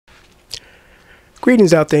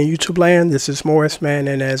Greetings out there in YouTube land. This is Morris, man,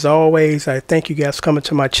 and as always, I thank you guys for coming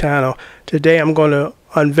to my channel. Today I'm going to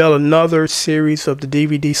unveil another series of the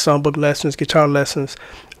DVD songbook lessons, guitar lessons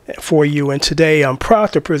for you. And today I'm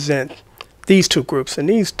proud to present these two groups, and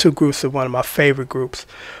these two groups are one of my favorite groups,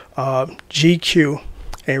 GQ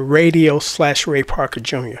and Raydio / Ray Parker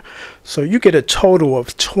Jr. So you get a total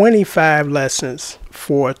of 25 lessons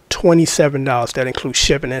for $27. That includes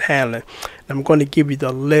shipping and handling. And I'm going to give you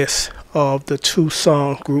the list of the two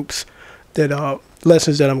song groups that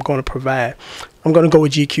lessons that I'm going to provide. I'm going to go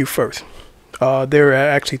with GQ first. There are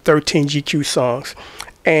actually 13 GQ songs,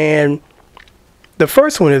 and the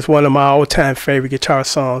first one is one of my all-time favorite guitar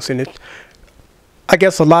songs, and I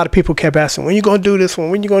guess a lot of people kept asking, when you going to do this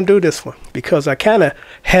one? When you going to do this one? Because I kind of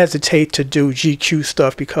hesitate to do GQ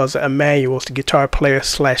stuff because Emmanuel's the guitar player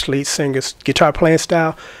 / lead singer's guitar playing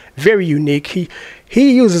style, very unique.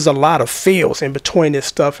 He uses a lot of feels in between this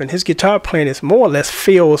stuff, and his guitar playing is more or less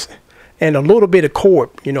feels and a little bit of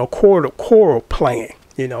chord, choral playing,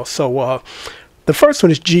 So the first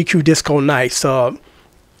one is GQ Disco Nights.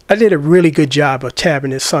 I did a really good job of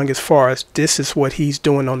tabbing this song as far as this is what he's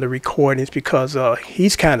doing on the recordings, because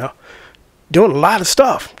he's kind of doing a lot of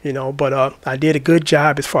stuff, but I did a good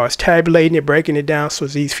job as far as tabulating it, breaking it down so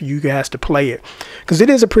it's easy for you guys to play it, because it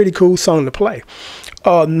is a pretty cool song to play.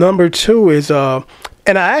 Number two is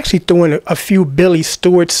and I actually threw in a few Billy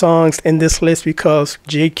Stewart songs in this list because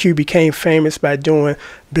JQ became famous by doing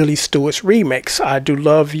Billy Stewart's remakes, I Do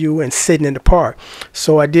Love You and Sittin in the Park.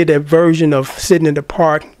 So I did a version of Sittin in the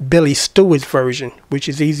Park, Billy Stewart's version, which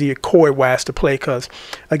is easier chord-wise to play because,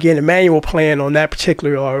 again, the manual playing on that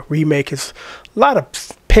particular remake is a lot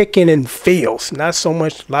of picking and feels, not so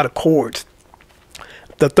much a lot of chords.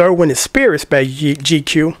 The third one is Spirits by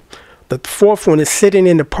GQ. The fourth one is Sittin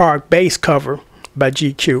in the Park bass cover by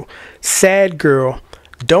GQ. Sad Girl,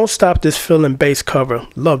 Don't Stop This Feeling bass cover,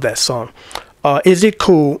 love that song. Is It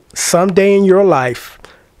Cool, Someday in Your Life.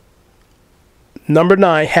 Number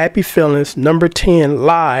 9, Happy Feelings. Number 10,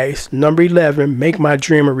 Lies. Number 11, Make My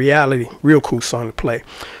Dream a Reality, real cool song to play.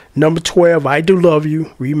 Number 12, I Do Love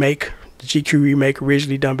You, remake, the GQ remake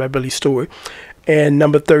originally done by Billy Stewart. And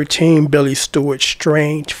number 13, Billy Stewart,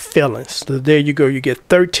 Strange Feelings. So there you go, you get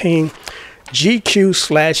 13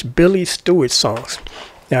 GQ / Billy Stewart songs.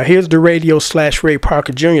 Now here's the Raydio / Ray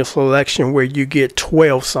Parker Jr. selection where you get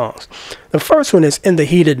 12 songs. The first one is In the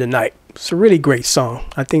Heat of the Night. It's a really great song.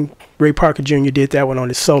 I think Ray Parker Jr. did that one on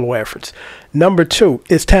his solo efforts. Number 2,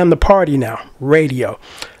 It's Time to Party Now, Raydio.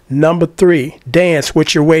 Number 3, Dance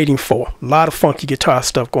What You're Waiting For. A lot of funky guitar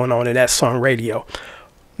stuff going on in that song, Raydio.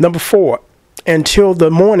 Number 4, Until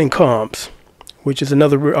the Morning Comes, which is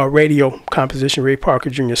another Raydio composition, Ray Parker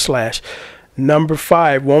Jr. /. Number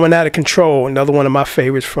 5, Woman Out of Control, another one of my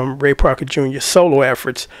favorites from Ray Parker Jr. solo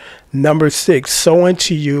efforts. Number 6, So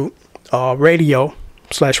Into You, Raydio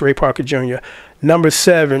 / Ray Parker Jr. Number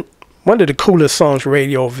 7, one of the coolest songs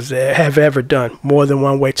Raydio have ever done, More Than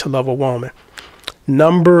One Way to Love a Woman.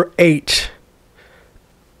 Number 8,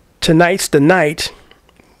 Tonight's the Night,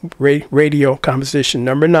 Raydio composition.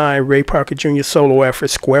 Number 9, Ray Parker Jr. solo effort,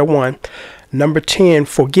 Square One. Number 10,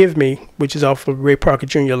 Forgive Me, which is off of Ray Parker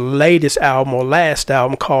Jr.'s latest album or last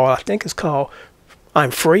album I think it's called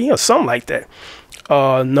I'm Free or something like that.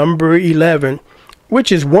 Number 11,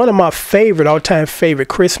 which is one of my all-time favorite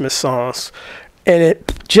Christmas songs. And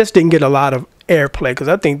it just didn't get a lot of airplay because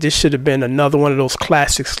I think this should have been another one of those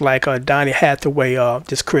classics like Donny Hathaway,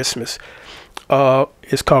 This Christmas.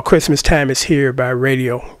 It's called Christmas Time Is Here by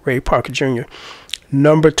Raydio, Ray Parker Jr.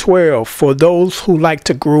 Number 12, For Those Who Like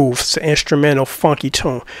to Groove. It's an instrumental funky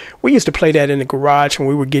tune. We used to play that in the garage when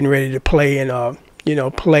we were getting ready to play and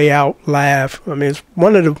play out live. I mean, it's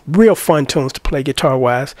one of the real fun tunes to play guitar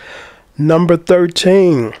wise. Number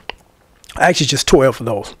 13, actually just 12 of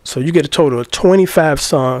those. So you get a total of 25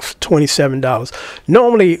 songs, $27.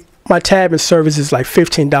 Normally my tabbing service is like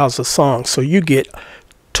 $15 a song, so you get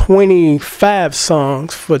 25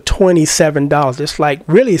 songs for $27. It's like,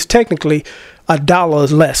 really, it's technically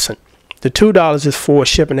 $1 a lesson. The $2 is for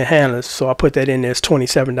shipping and handling, so I put that in there as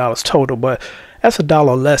 $27 total, but that's $1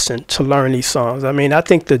 a lesson to learn these songs. I mean, I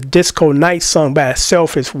think the Disco Night song by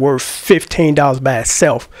itself is worth $15 by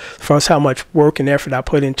itself for how much work and effort I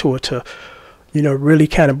put into it to really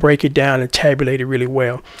kind of break it down and tabulate it really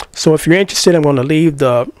well. So if you're interested, I'm going to leave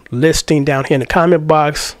the listing down here in the comment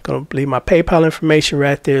box. I'm going to leave my PayPal information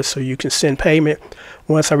right there so you can send payment.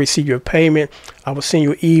 Once I receive your payment, I will send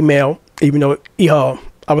you an email, even though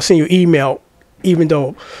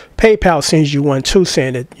PayPal sends you one too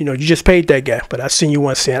saying that, you just paid that guy, but I send you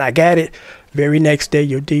one saying I got it. Very next day,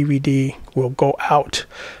 your DVD will go out.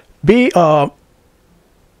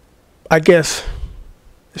 I guess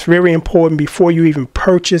It's very important before you even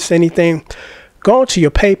purchase anything. Go to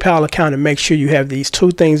your PayPal account and make sure you have these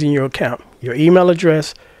two things in your account: your email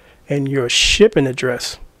address and your shipping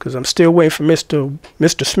address. Because I'm still waiting for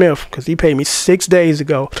Mr. Smith, because he paid me 6 days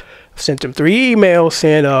ago. I sent him 3 emails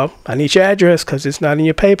saying, I need your address because it's not in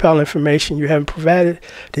your PayPal information. You haven't provided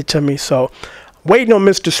it to me. So waiting on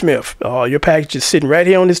Mr. Smith. Your package is sitting right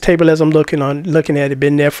here on this table as I'm looking at it.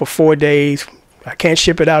 Been there for 4 days. I can't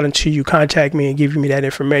ship it out until you contact me and give me that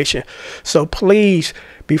information. So please,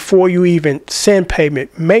 before you even send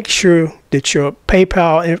payment, make sure that your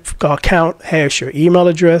PayPal account has your email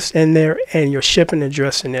address in there and your shipping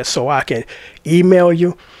address in there, so I can email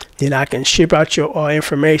you. Then I can ship out your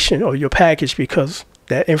information or your package, because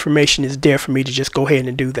that information is there for me to just go ahead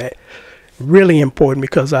and do that. Really important,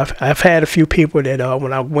 because I've had a few people that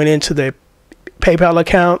when I went into the PayPal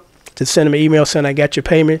account to send them an email saying I got your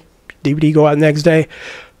payment, DVD go out next day,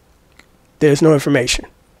 there's no information.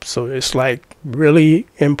 So it's like really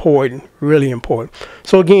important, really important.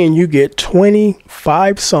 So again, you get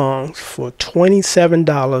 25 songs for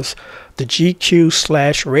 $27, the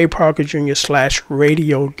GQ/Ray Parker Jr.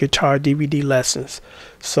 /Raydio guitar DVD lessons.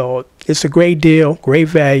 So it's a great deal, great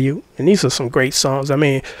value, and these are some great songs. I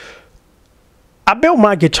mean, I built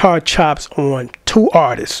my guitar chops on 2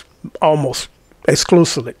 artists almost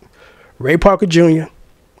exclusively: Ray Parker Jr.,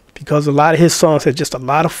 because a lot of his songs have just a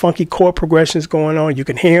lot of funky chord progressions going on. You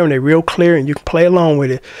can hear them, they're real clear, and you can play along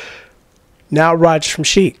with it. Now Rodgers from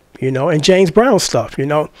Chic, and James Brown stuff,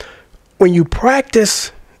 When you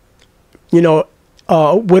practice, with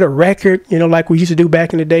a record, like we used to do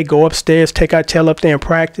back in the day, go upstairs, take our tail up there and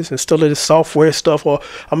practice instead of the software stuff, or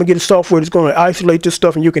I'm going to get a software that's going to isolate this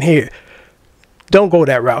stuff and you can hear it. Don't go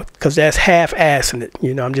that route, because that's half-assing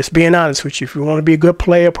it. I'm just being honest with you. If you want to be a good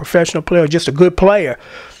player, professional player, or just a good player,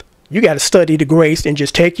 you got to study the grace and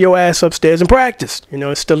just take your ass upstairs and practice.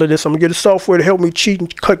 Instead of this, I'm going to get a software to help me cheat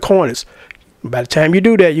and cut corners. By the time you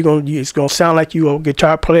do that, it's going to sound like you, a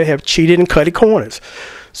guitar player, have cheated and cut corners.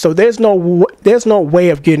 So there's no way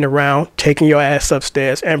of getting around taking your ass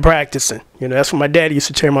upstairs and practicing. That's what my daddy used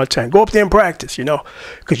to tell me all the time. Go up there and practice,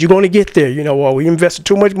 because you're going to get there. We invested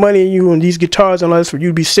too much money in you and these guitars and all this for you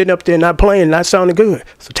to be sitting up there not playing, not sounding good.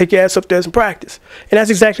 So take your ass upstairs and practice. And that's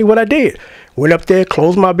exactly what I did. Went up there,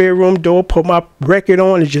 closed my bedroom door, put my record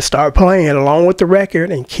on, and just started playing along with the record,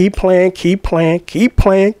 and keep playing, keep playing, keep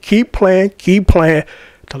playing, keep playing, keep playing,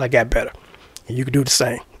 until I got better. And you can do the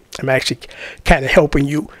same. I'm actually kind of helping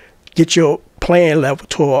you get your playing level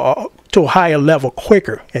to a higher level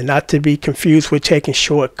quicker, and not to be confused with taking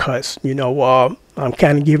shortcuts. I'm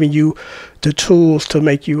kind of giving you the tools to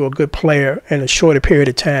make you a good player in a shorter period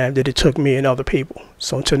of time that it took me and other people.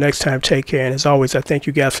 So until next time, take care. And as always, I thank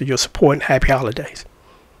you guys for your support, and happy holidays.